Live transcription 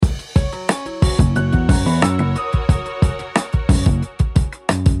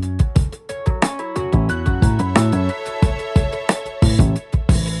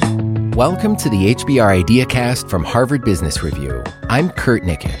Welcome to the HBR IdeaCast from Harvard Business Review. I'm Kurt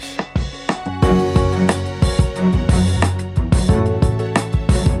Nickish.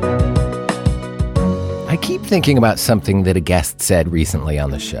 I keep thinking about something that a guest said recently on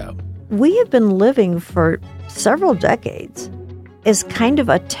the show. We have been living for several decades as kind of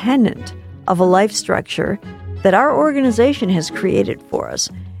a tenant of a life structure that our organization has created for us.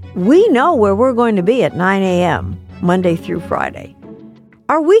 We know where we're going to be at 9 a.m., Monday through Friday.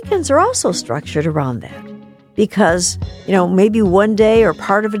 Our weekends are also structured around that because, maybe one day or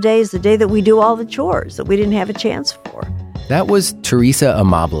part of a day is the day that we do all the chores that we didn't have a chance for. That was Teresa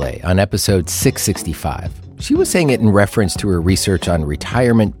Amabile on episode 665. She was saying it in reference to her research on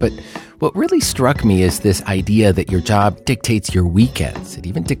retirement, but what really struck me is this idea that your job dictates your weekends. It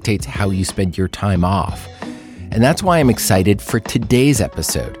even dictates how you spend your time off. And that's why I'm excited for today's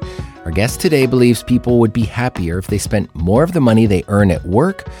episode. Our guest today believes people would be happier if they spent more of the money they earn at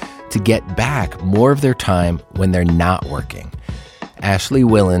work to get back more of their time when they're not working. Ashley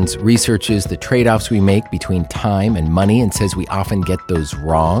Whillans researches the trade-offs we make between time and money and says we often get those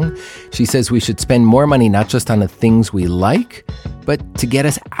wrong. She says we should spend more money not just on the things we like, but to get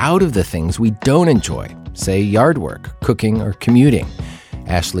us out of the things we don't enjoy, say yard work, cooking, or commuting.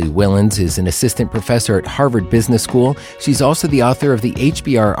 Ashley Whillans is an assistant professor at Harvard Business School. She's also the author of the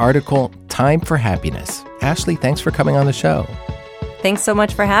HBR article, Time for Happiness. Ashley, thanks for coming on the show. Thanks so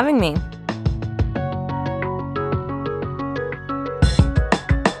much for having me.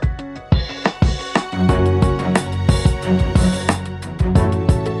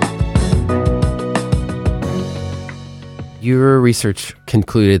 Your research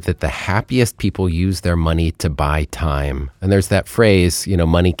concluded that the happiest people use their money to buy time. And there's that phrase,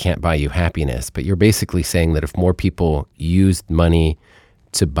 money can't buy you happiness. But you're basically saying that if more people used money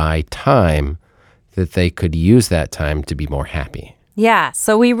to buy time, that they could use that time to be more happy. Yeah,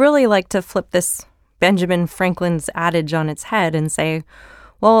 so we really like to flip this Benjamin Franklin's adage on its head and say,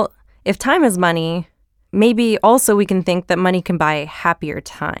 well, if time is money, maybe also we can think that money can buy happier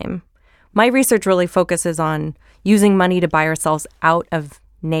time. My research really focuses on using money to buy ourselves out of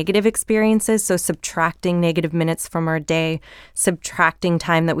negative experiences, so subtracting negative minutes from our day, subtracting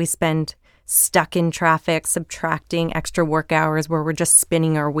time that we spend stuck in traffic, subtracting extra work hours where we're just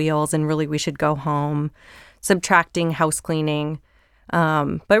spinning our wheels and really we should go home, subtracting house cleaning.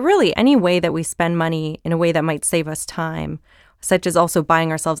 But really, any way that we spend money in a way that might save us time, such as also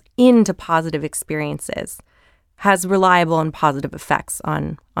buying ourselves into positive experiences, has reliable and positive effects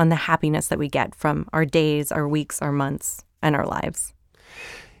on the happiness that we get from our days, our weeks, our months, and our lives.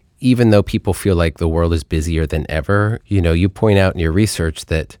 Even though people feel like the world is busier than ever, you point out in your research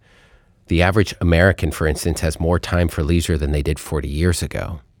that the average American, for instance, has more time for leisure than they did 40 years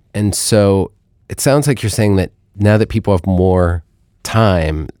ago. And so it sounds like you're saying that now that people have more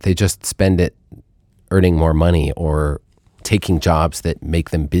time, they just spend it earning more money or taking jobs that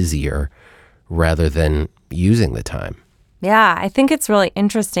make them busier rather than using the time. Yeah, I think it's really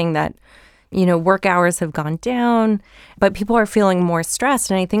interesting that, work hours have gone down, but people are feeling more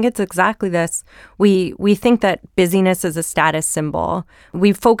stressed. And I think it's exactly this. We think that busyness is a status symbol.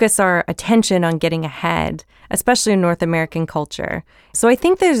 We focus our attention on getting ahead, especially in North American culture. So I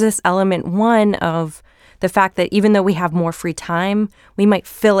think there's this element, one, of the fact that even though we have more free time, we might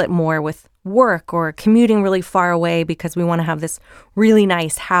fill it more with work or commuting really far away because we want to have this really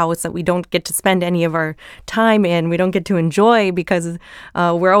nice house that we don't get to spend any of our time in. We don't get to enjoy because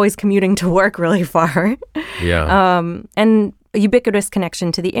we're always commuting to work really far. Yeah. And ubiquitous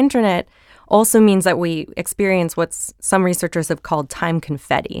connection to the internet also means that we experience what some researchers have called time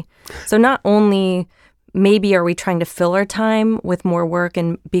confetti. So not only maybe are we trying to fill our time with more work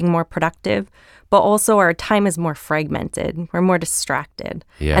and being more productive, but also our time is more fragmented. We're more distracted.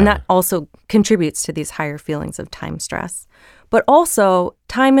 Yeah. And that also contributes to these higher feelings of time stress. But also,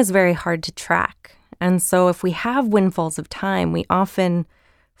 time is very hard to track. And so if we have windfalls of time, we often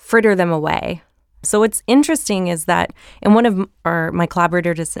fritter them away. So what's interesting is that in one of my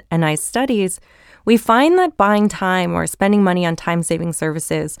collaborators and I's studies, we find that buying time or spending money on time-saving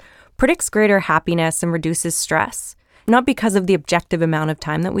services predicts greater happiness and reduces stress, not because of the objective amount of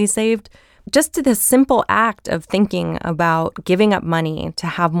time that we saved, just to the simple act of thinking about giving up money to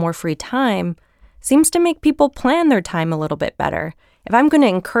have more free time seems to make people plan their time a little bit better. If I'm going to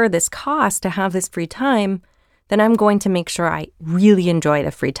incur this cost to have this free time, then I'm going to make sure I really enjoy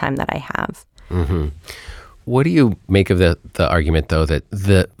the free time that I have. Mm-hmm. What do you make of the argument, though, that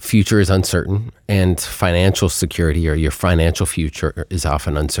the future is uncertain and financial security or your financial future is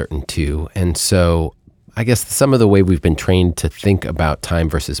often uncertain, too? And so I guess some of the way we've been trained to think about time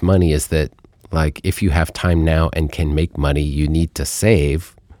versus money is that, like, if you have time now and can make money, you need to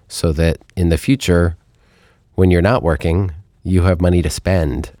save so that in the future, when you're not working, you have money to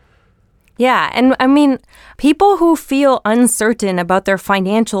spend. Yeah, and I mean, people who feel uncertain about their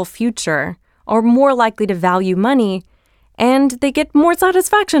financial future are more likely to value money, and they get more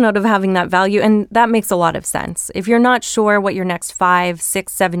satisfaction out of having that value, and that makes a lot of sense. If you're not sure what your next 5,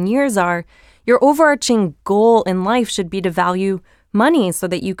 6, 7 years are, your overarching goal in life should be to value money so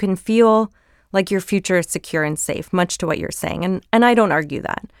that you can feel like your future is secure and safe, much to what you're saying, and I don't argue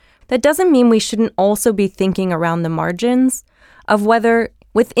that. That doesn't mean we shouldn't also be thinking around the margins of whether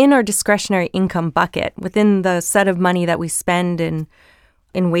within our discretionary income bucket, within the set of money that we spend in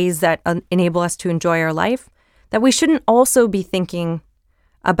ways that enable us to enjoy our life, that we shouldn't also be thinking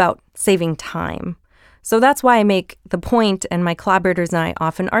about saving time. So that's why I make the point, and my collaborators and I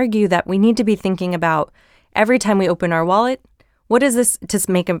often argue, that we need to be thinking about every time we open our wallet, what is this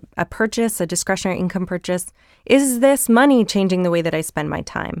to make a purchase, a discretionary income purchase? Is this money changing the way that I spend my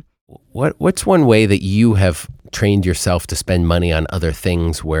time? What's one way that you have trained yourself to spend money on other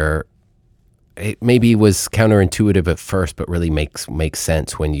things where it maybe was counterintuitive at first, but really makes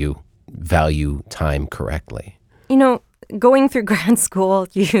sense when you value time correctly? You know, going through grad school,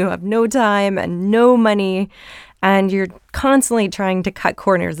 you have no time and no money, and you're constantly trying to cut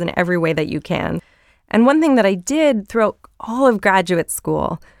corners in every way that you can. And one thing that I did throughout all of graduate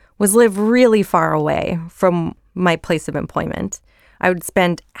school was live really far away from my place of employment. I would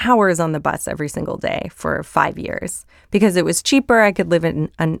spend hours on the bus every single day for 5 years because it was cheaper. I could live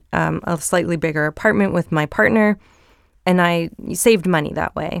in a slightly bigger apartment with my partner, and I saved money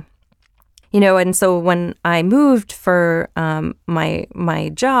that way. You know, and so when I moved for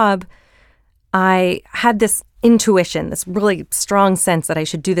my job, I had this intuition, this really strong sense that I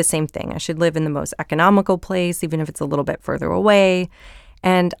should do the same thing. I should live in the most economical place, even if it's a little bit further away.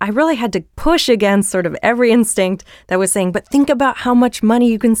 And I really had to push against sort of every instinct that was saying, but think about how much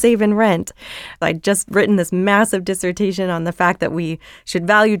money you can save in rent. I'd just written this massive dissertation on the fact that we should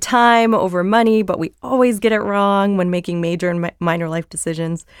value time over money, but we always get it wrong when making major and minor life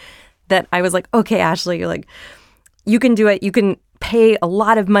decisions. That I was like, okay, Ashley, you're like, you can do it. You can pay a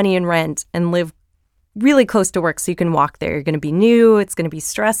lot of money in rent and live really close to work so you can walk there. You're going to be new. It's going to be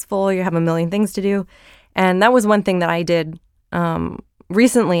stressful. You have a million things to do. And that was one thing that I did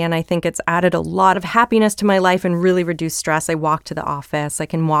recently, and I think it's added a lot of happiness to my life and really reduced stress. I walk to the office. I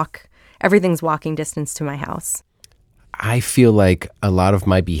can walk. Everything's walking distance to my house. I feel like a lot of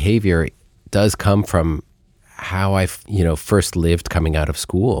my behavior does come from how I, first lived coming out of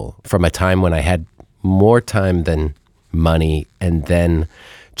school, from a time when I had more time than money, and then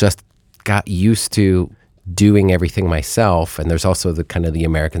just got used to doing everything myself. And there's also the kind of the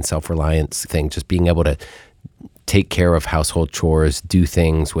American self-reliance thing, just being able to take care of household chores, do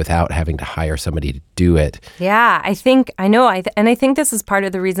things without having to hire somebody to do it. Yeah, I think this is part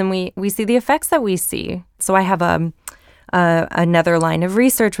of the reason we see the effects that we see. So I have another line of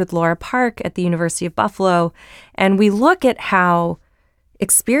research with Laura Park at the University of Buffalo, and we look at how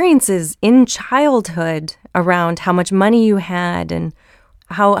experiences in childhood around how much money you had and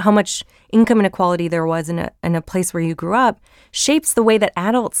how much income inequality there was in a place where you grew up shapes the way that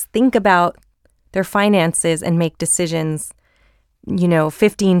adults think about their finances and make decisions,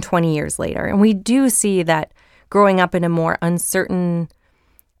 15, 20 years later. And we do see that growing up in a more uncertain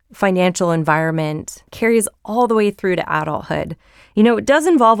financial environment carries all the way through to adulthood. It does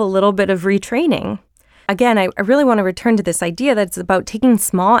involve a little bit of retraining. Again, I really want to return to this idea that it's about taking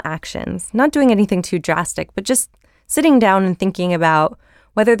small actions, not doing anything too drastic, but just sitting down and thinking about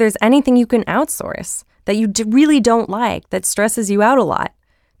whether there's anything you can outsource that you really don't like, that stresses you out a lot,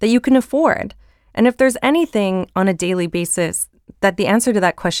 that you can afford. And if there's anything on a daily basis that the answer to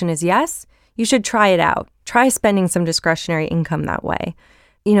that question is yes, you should try it out. Try spending some discretionary income that way.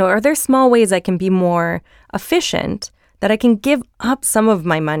 Are there small ways I can be more efficient, that I can give up some of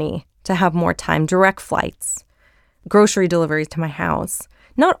my money to have more time, direct flights, grocery deliveries to my house?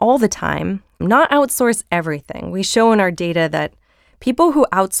 Not all the time, not outsource everything. We show in our data that people who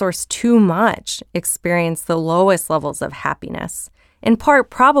outsource too much experience the lowest levels of happiness, in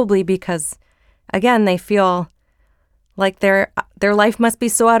part probably because, again, they feel like their life must be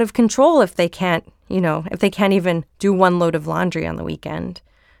so out of control if they can't even do one load of laundry on the weekend.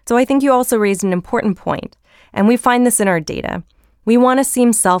 So I think you also raised an important point, and we find this in our data. We want to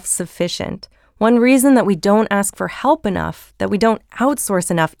seem self-sufficient. One reason that we don't ask for help enough, that we don't outsource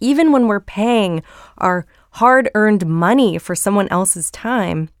enough, even when we're paying our hard-earned money for someone else's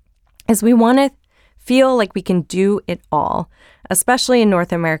time, is we want to feel like we can do it all. Especially in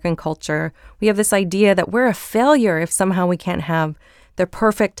North American culture, we have this idea that we're a failure if somehow we can't have the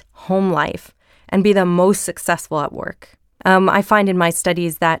perfect home life and be the most successful at work. I find in my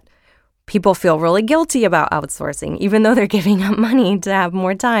studies that people feel really guilty about outsourcing, even though they're giving up money to have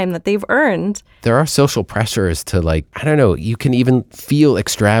more time that they've earned. There are social pressures to I don't know, you can even feel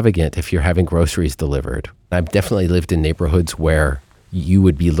extravagant if you're having groceries delivered. I've definitely lived in neighborhoods where you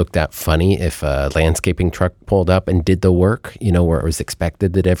would be looked at funny if a landscaping truck pulled up and did the work, where it was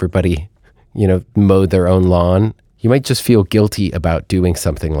expected that everybody, mowed their own lawn. You might just feel guilty about doing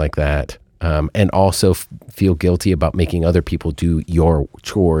something like that. And also feel guilty about making other people do your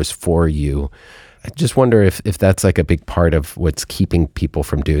chores for you. I just wonder if that's a big part of what's keeping people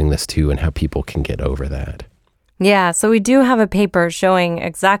from doing this too, and how people can get over that. Yeah, so we do have a paper showing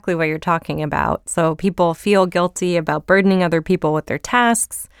exactly what you're talking about. So people feel guilty about burdening other people with their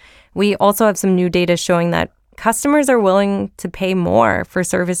tasks. We also have some new data showing that customers are willing to pay more for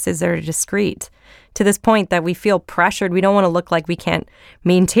services that are discreet, to this point that we feel pressured. We don't want to look like we can't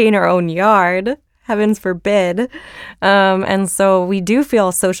maintain our own yard, heavens forbid. And so we do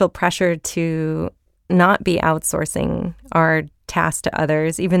feel social pressure to not be outsourcing our tasks to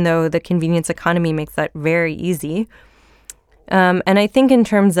others, even though the convenience economy makes that very easy. And I think in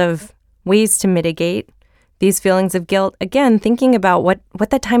terms of ways to mitigate these feelings of guilt, again, thinking about what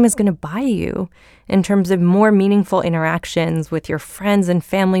that time is going to buy you in terms of more meaningful interactions with your friends and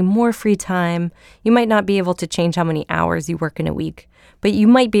family, more free time. You might not be able to change how many hours you work in a week, but you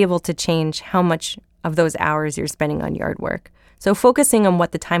might be able to change how much of those hours you're spending on yard work. So focusing on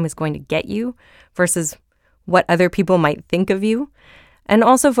what the time is going to get you versus what other people might think of you. And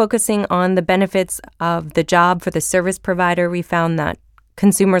also focusing on the benefits of the job for the service provider. We found that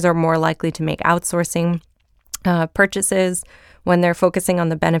consumers are more likely to make outsourcing purchases when they're focusing on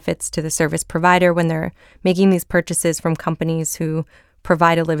the benefits to the service provider, when they're making these purchases from companies who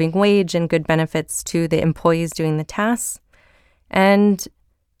provide a living wage and good benefits to the employees doing the tasks. And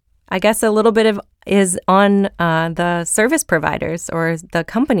I guess a little bit is on the service providers, or the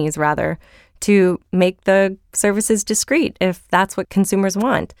companies rather, to make the services discreet if that's what consumers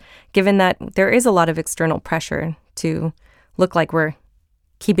want, given that there is a lot of external pressure to look like we're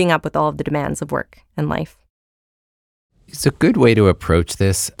keeping up with all of the demands of work and life. It's a good way to approach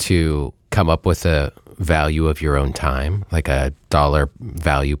this to come up with a value of your own time, like a dollar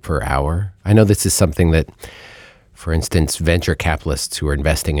value per hour. I know this is something that, for instance, venture capitalists who are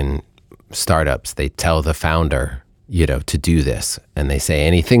investing in startups, they tell the founder, to do this. And they say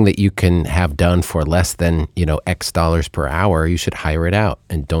anything that you can have done for less than, X dollars per hour, you should hire it out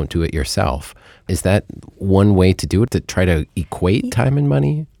and don't do it yourself. Is that one way to do it, to try to equate time and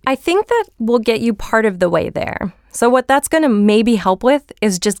money? I think that will get you part of the way there. So what that's going to maybe help with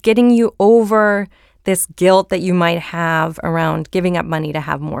is just getting you over this guilt that you might have around giving up money to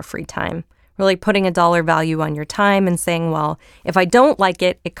have more free time. Really putting a dollar value on your time and saying, well, if I don't like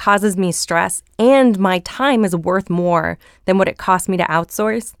it, it causes me stress and my time is worth more than what it costs me to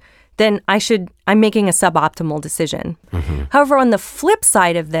outsource, then I'm making a suboptimal decision. Mm-hmm. However, on the flip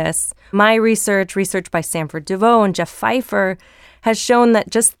side of this, my research by Sanford DeVoe and Jeff Pfeiffer, has shown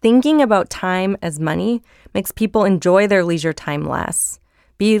that just thinking about time as money makes people enjoy their leisure time less,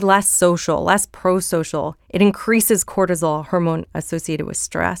 be less social, less pro-social. It increases cortisol, hormone associated with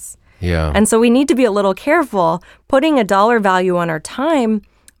stress. Yeah. And so we need to be a little careful. Putting a dollar value on our time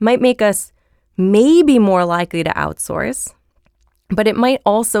might make us maybe more likely to outsource, but it might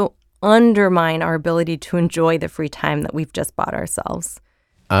also undermine our ability to enjoy the free time that we've just bought ourselves.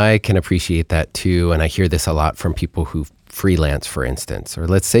 I can appreciate that too. And I hear this a lot from people who freelance, for instance, or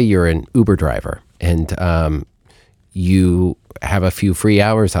let's say you're an Uber driver and you have a few free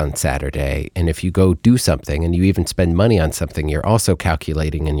hours on Saturday. And if you go do something and you even spend money on something, you're also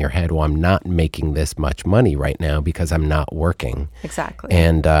calculating in your head, well, I'm not making this much money right now because I'm not working. Exactly.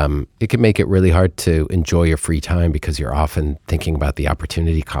 And it can make it really hard to enjoy your free time because you're often thinking about the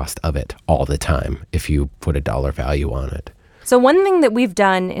opportunity cost of it all the time if you put a dollar value on it. So one thing that we've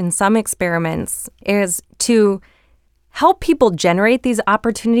done in some experiments is to help people generate these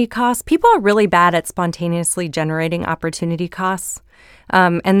opportunity costs. People are really bad at spontaneously generating opportunity costs.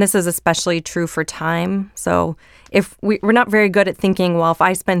 And this is especially true for time. So if we're not very good at thinking, well, if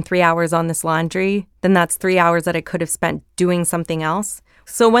I spend 3 hours on this laundry, then that's 3 hours that I could have spent doing something else.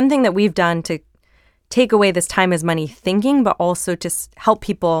 So one thing that we've done to take away this time as money thinking, but also to help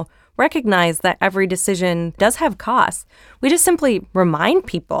people recognize that every decision does have costs, we just simply remind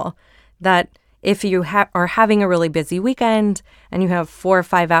people that if you are having a really busy weekend and you have 4 or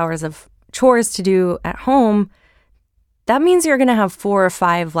 5 hours of chores to do at home, that means you're going to have 4 or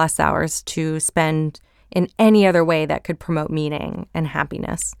 5 less hours to spend in any other way that could promote meaning and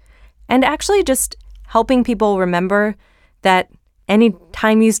happiness. And actually just helping people remember that any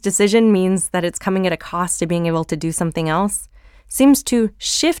time use decision means that it's coming at a cost to being able to do something else, seems to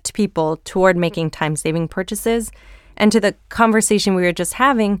shift people toward making time-saving purchases, and to the conversation we were just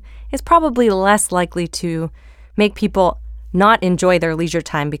having, is probably less likely to make people not enjoy their leisure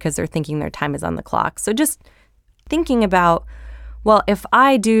time because they're thinking their time is on the clock. So just thinking about, well, if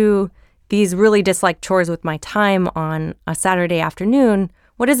I do these really disliked chores with my time on a Saturday afternoon,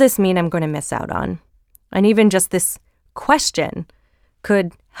 what does this mean I'm going to miss out on? And even just this question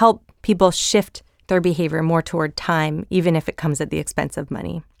could help people shift their behavior more toward time, even if it comes at the expense of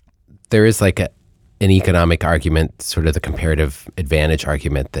money. There is like an economic argument, sort of the comparative advantage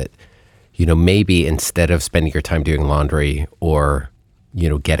argument that, maybe instead of spending your time doing laundry or,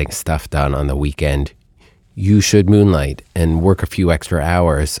 getting stuff done on the weekend, you should moonlight and work a few extra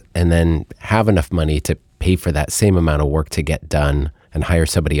hours and then have enough money to pay for that same amount of work to get done and hire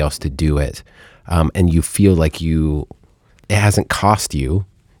somebody else to do it. And you feel like it hasn't cost you.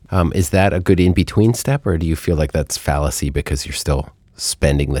 Is that a good in-between step, or do you feel like that's fallacy because you're still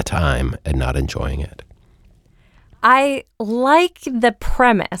spending the time and not enjoying it? I like the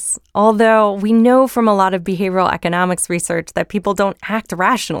premise, although we know from a lot of behavioral economics research that people don't act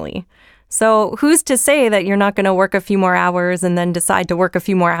rationally. So who's to say that you're not going to work a few more hours and then decide to work a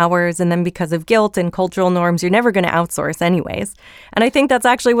few more hours, and then because of guilt and cultural norms, you're never going to outsource anyways? And I think that's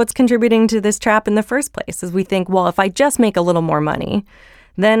actually what's contributing to this trap in the first place, is we think, well, if I just make a little more money,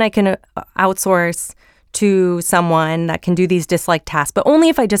 then I can outsource to someone that can do these disliked tasks, but only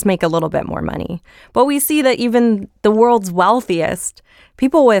if I just make a little bit more money. But we see that even the world's wealthiest,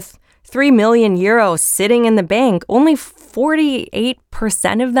 people with 3 million euros sitting in the bank, only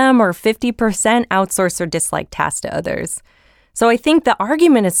 48% of them, or 50%, outsource or dislike tasks to others. So I think the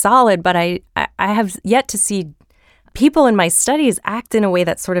argument is solid, but I have yet to see people in my studies act in a way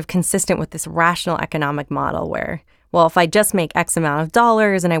that's sort of consistent with this rational economic model where, well, if I just make X amount of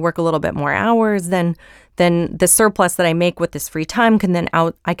dollars and I work a little bit more hours, then the surplus that I make with this free time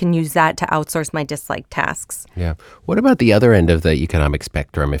I can use that to outsource my disliked tasks. Yeah. What about the other end of the economic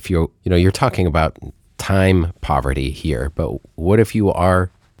spectrum? If you're talking about time poverty here, but what if you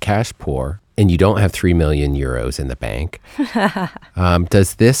are cash poor and you don't have 3 million euros in the bank?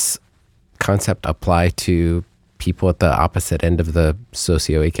 Does this concept apply to people at the opposite end of the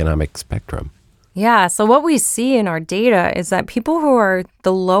socioeconomic spectrum? Yeah, so what we see in our data is that people who are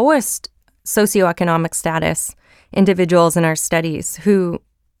the lowest socioeconomic status individuals in our studies who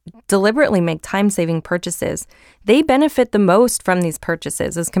deliberately make time-saving purchases, they benefit the most from these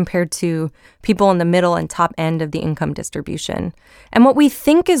purchases as compared to people in the middle and top end of the income distribution. And what we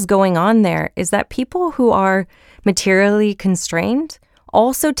think is going on there is that people who are materially constrained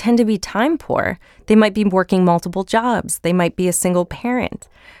also tend to be time poor. They might be working multiple jobs. They might be a single parent.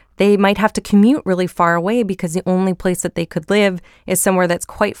 They might have to commute really far away because the only place that they could live is somewhere that's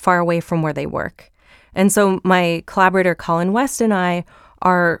quite far away from where they work. And so my collaborator Colin West and I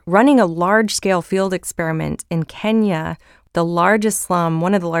are running a large-scale field experiment in Kenya,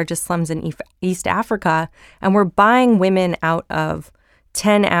 one of the largest slums in East Africa, and we're buying women out of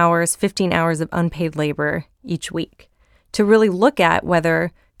 10 hours, 15 hours of unpaid labor each week to really look at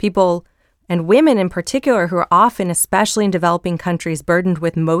whether people, and women in particular, who are often, especially in developing countries, burdened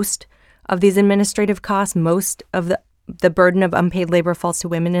with most of these administrative costs, most of the burden of unpaid labor falls to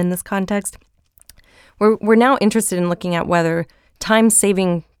women in this context. We're now interested in looking at whether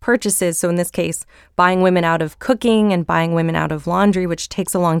time-saving purchases, so in this case, buying women out of cooking and buying women out of laundry, which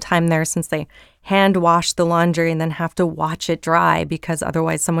takes a long time there since they hand wash the laundry and then have to watch it dry because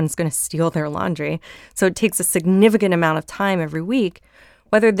otherwise someone's going to steal their laundry. So it takes a significant amount of time every week.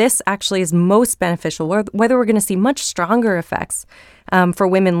 Whether this actually is most beneficial, whether we're going to see much stronger effects for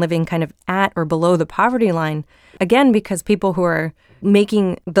women living kind of at or below the poverty line, again, because people who are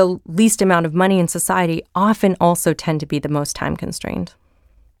making the least amount of money in society often also tend to be the most time constrained.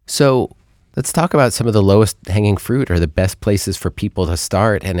 So let's talk about some of the lowest hanging fruit or the best places for people to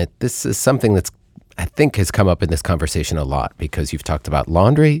start. And this is something that's, I think, has come up in this conversation a lot because you've talked about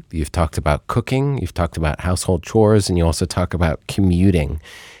laundry, you've talked about cooking, you've talked about household chores, and you also talk about commuting.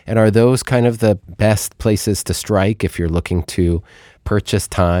 And are those kind of the best places to strike if you're looking to purchase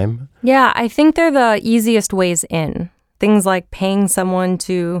time? Yeah, I think they're the easiest ways in. Things like paying someone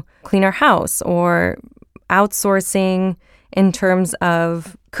to clean our house or outsourcing in terms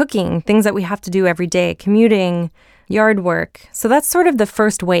of cooking, things that we have to do every day, commuting, yard work. So that's sort of the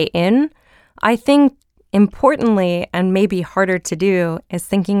first way in. I think importantly, and maybe harder to do, is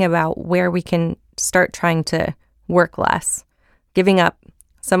thinking about where we can start trying to work less, giving up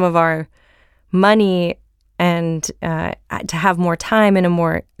some of our money and to have more time in a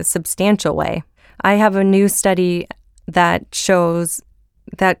more substantial way. I have a new study that shows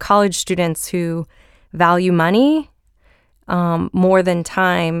that college students who value money more than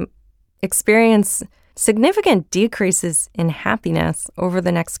time experience significant decreases in happiness over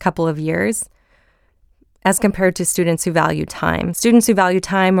the next couple of years as compared to students who value time. Students who value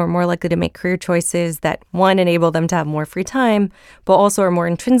time are more likely to make career choices that, one, enable them to have more free time, but also are more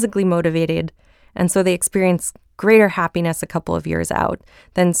intrinsically motivated. And so they experience greater happiness a couple of years out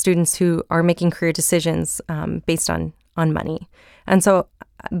than students who are making career decisions based on money. And so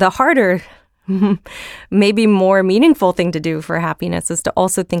the harder, maybe more meaningful thing to do for happiness is to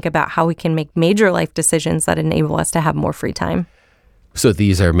also think about how we can make major life decisions that enable us to have more free time. So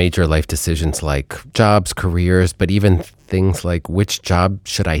these are major life decisions like jobs, careers, but even things like which job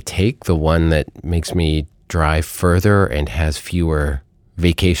should I take? The one that makes me drive further and has fewer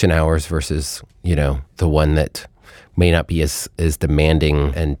vacation hours versus, the one that may not be as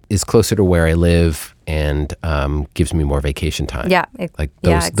demanding and is closer to where I live and gives me more vacation time. Yeah.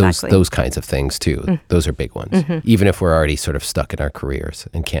 Exactly. Those kinds of things too. Mm-hmm. Those are big ones. Mm-hmm. Even if we're already sort of stuck in our careers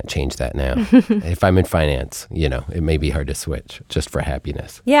and can't change that now. If I'm in finance, it may be hard to switch just for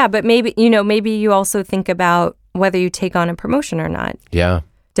happiness. Yeah, but maybe you also think about whether you take on a promotion or not. Yeah.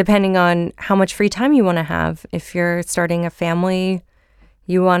 Depending on how much free time you want to have. If you're starting a family,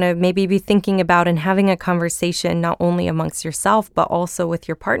 you want to maybe be thinking about and having a conversation not only amongst yourself, but also with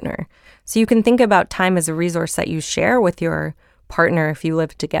your partner. So you can think about time as a resource that you share with your partner if you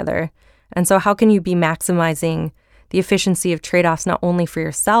live together. And so how can you be maximizing the efficiency of trade-offs not only for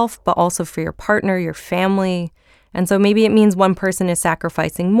yourself, but also for your partner, your family? And so maybe it means one person is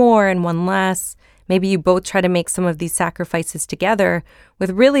sacrificing more and one less. Maybe you both try to make some of these sacrifices together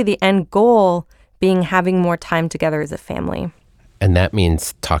with really the end goal being having more time together as a family. And that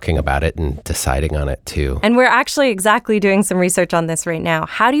means talking about it and deciding on it too. And we're actually exactly doing some research on this right now.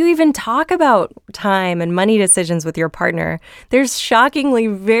 How do you even talk about time and money decisions with your partner? There's shockingly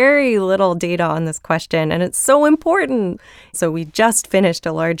very little data on this question, and it's so important. So we just finished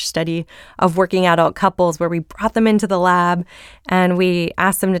a large study of working adult couples where we brought them into the lab and we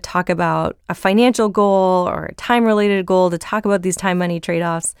asked them to talk about a financial goal or a time-related goal, to talk about these time-money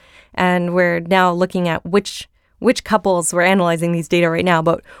trade-offs. And we're now looking at which couples, we're analyzing these data right now,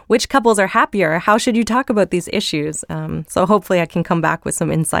 but which couples are happier? How should you talk about these issues? So hopefully I can come back with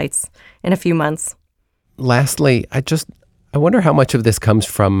some insights in a few months. Lastly, I wonder how much of this comes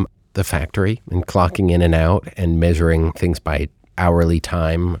from the factory and clocking in and out and measuring things by hourly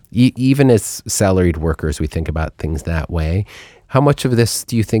time. Even as salaried workers, we think about things that way. How much of this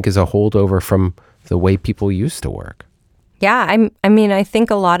do you think is a holdover from the way people used to work? Yeah, I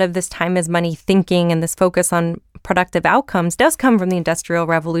think a lot of this time is money thinking and this focus on productive outcomes does come from the Industrial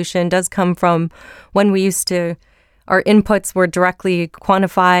Revolution, does come from when we used to, our inputs were directly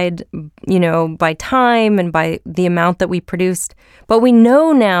quantified, by time and by the amount that we produced. But we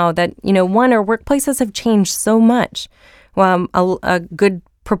know now that, our workplaces have changed so much. A good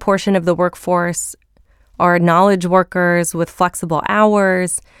proportion of the workforce are knowledge workers with flexible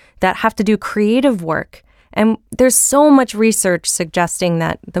hours that have to do creative work. And there's so much research suggesting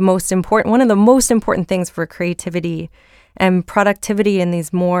that one of the most important things for creativity and productivity in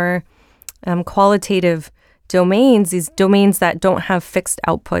these more qualitative domains, these domains that don't have fixed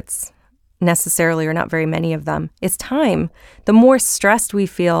outputs necessarily, or not very many of them, is time. The more stressed we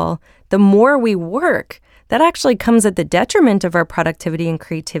feel, the more we work. That actually comes at the detriment of our productivity and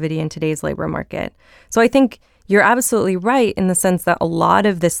creativity in today's labor market. So I think you're absolutely right in the sense that a lot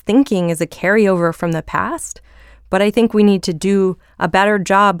of this thinking is a carryover from the past, but I think we need to do a better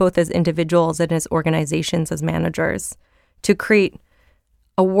job both as individuals and as organizations, as managers, to create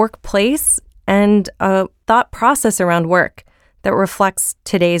a workplace and a thought process around work that reflects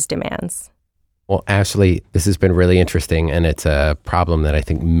today's demands. Well, Ashley, this has been really interesting, and it's a problem that I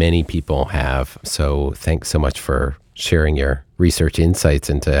think many people have. So thanks so much for sharing your research insights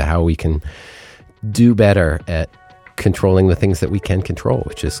into how we can do better at controlling the things that we can control,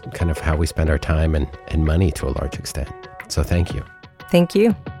 which is kind of how we spend our time and money to a large extent. So thank you. Thank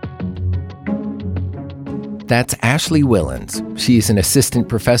you. That's Ashley Whillans. She's an assistant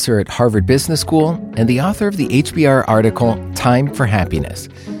professor at Harvard Business School and the author of the HBR article, Time for Happiness.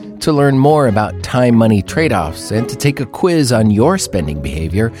 To learn more about time-money trade-offs and to take a quiz on your spending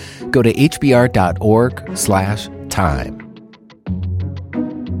behavior, go to hbr.org/time.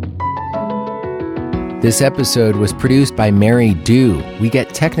 This episode was produced by Mary Dew. We get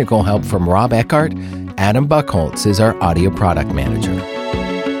technical help from Rob Eckhart. Adam Buchholz is our audio product manager.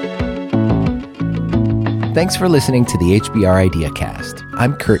 Thanks for listening to the HBR IdeaCast.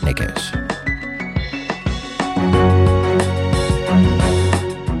 I'm Kurt Nikish.